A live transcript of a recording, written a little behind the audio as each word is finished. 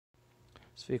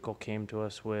This vehicle came to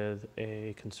us with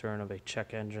a concern of a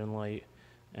check engine light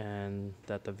and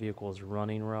that the vehicle was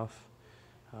running rough.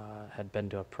 Had been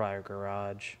to a prior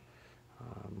garage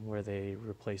where they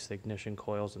replaced the ignition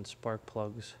coils and spark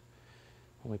plugs.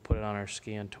 When we put it on our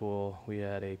scan tool, we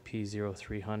had a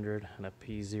P0300 and a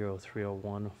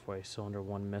P0301 for a cylinder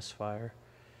 1 misfire.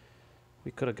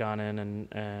 We could have gone in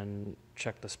and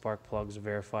checked the spark plugs,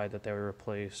 verified that they were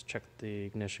replaced, checked the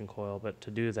ignition coil, but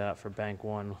to do that for bank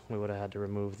 1, we would have had to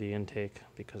remove the intake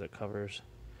because it covers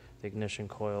the ignition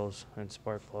coils and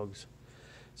spark plugs.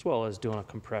 As well as doing a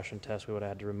compression test, we would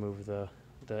have had to remove the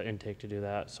intake to do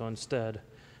that. So instead,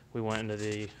 we went into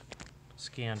the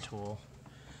scan tool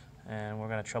and we're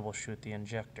going to troubleshoot the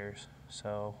injectors.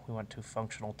 So we went to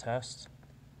functional tests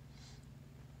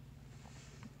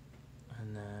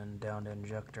and then down to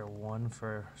injector 1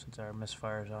 for, since our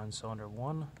misfire is on cylinder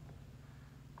 1.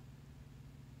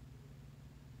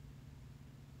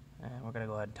 And we're going to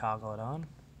go ahead and toggle it on.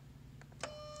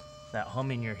 That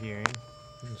humming you're hearing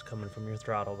is coming from your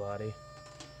throttle body.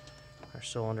 Our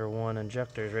cylinder 1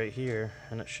 injector is right here,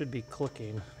 and it should be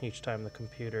clicking each time the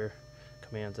computer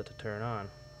commands it to turn on.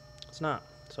 It's not.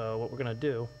 So what we're going to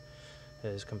do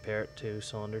is compare it to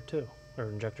cylinder 2, or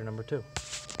injector number 2.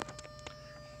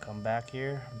 Come back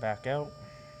here, back out.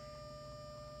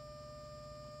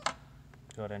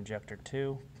 Go to injector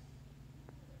 2.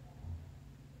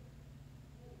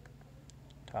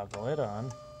 Toggle it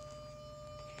on.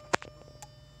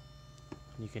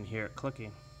 You can hear it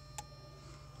clicking.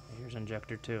 Here's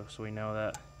injector 2, so we know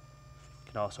that.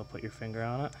 You can also put your finger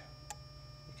on it.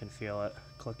 You can feel it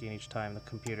clicking each time the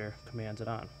computer commands it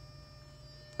on.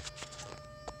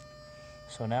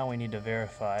 So now we need to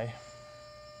verify,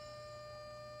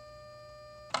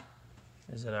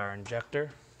 is it our injector,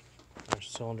 our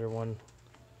cylinder 1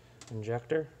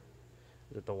 injector?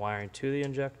 Is it the wiring to the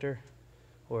injector?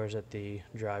 Or is it the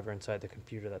driver inside the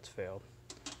computer that's failed?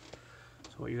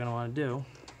 So what you're going to want to do,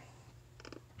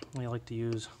 we like to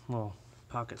use a little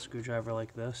pocket screwdriver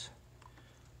like this.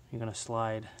 You're going to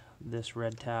slide this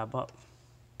red tab up.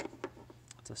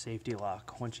 It's a safety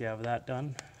lock. Once you have that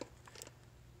done,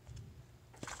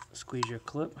 squeeze your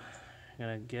clip. You're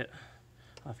going to get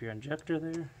off your injector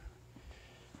there.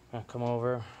 Now come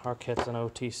over. Our kit's an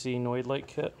OTC Noid light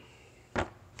kit.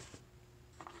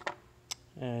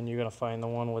 And you're going to find the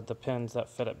one with the pins that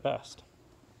fit it best.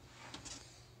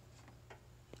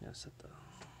 Yes, at the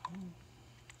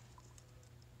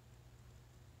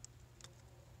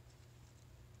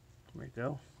there we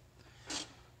go.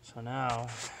 So now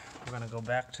we're going to go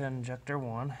back to injector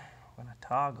 1. We're going to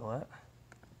toggle it.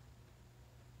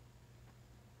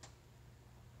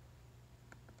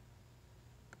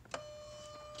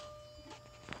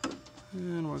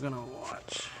 And we're going to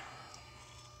watch.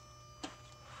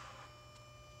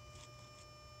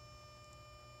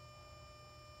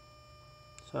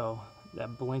 So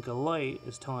that blink of light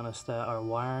is telling us that our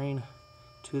wiring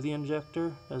to the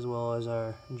injector as well as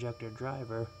our injector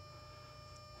driver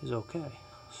is okay.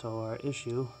 So our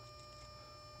issue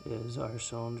is our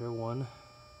cylinder 1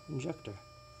 injector.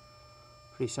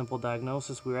 Pretty simple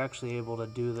diagnosis. We were actually able to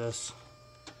do this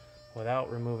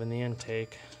without removing the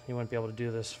intake. You wouldn't be able to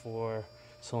do this for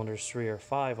cylinders 3 or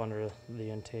 5 under the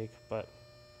intake, but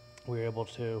we were able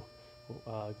to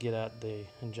get at the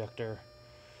injector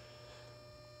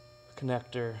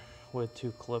connector with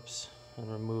 2 clips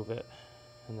and remove it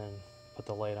and then put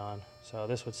the light on. So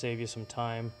this would save you some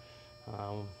time.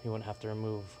 You wouldn't have to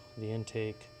remove the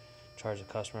intake, charge the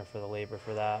customer for the labor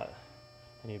for that,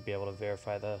 and you'd be able to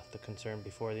verify the concern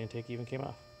before the intake even came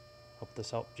off. Hope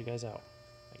this helped you guys out.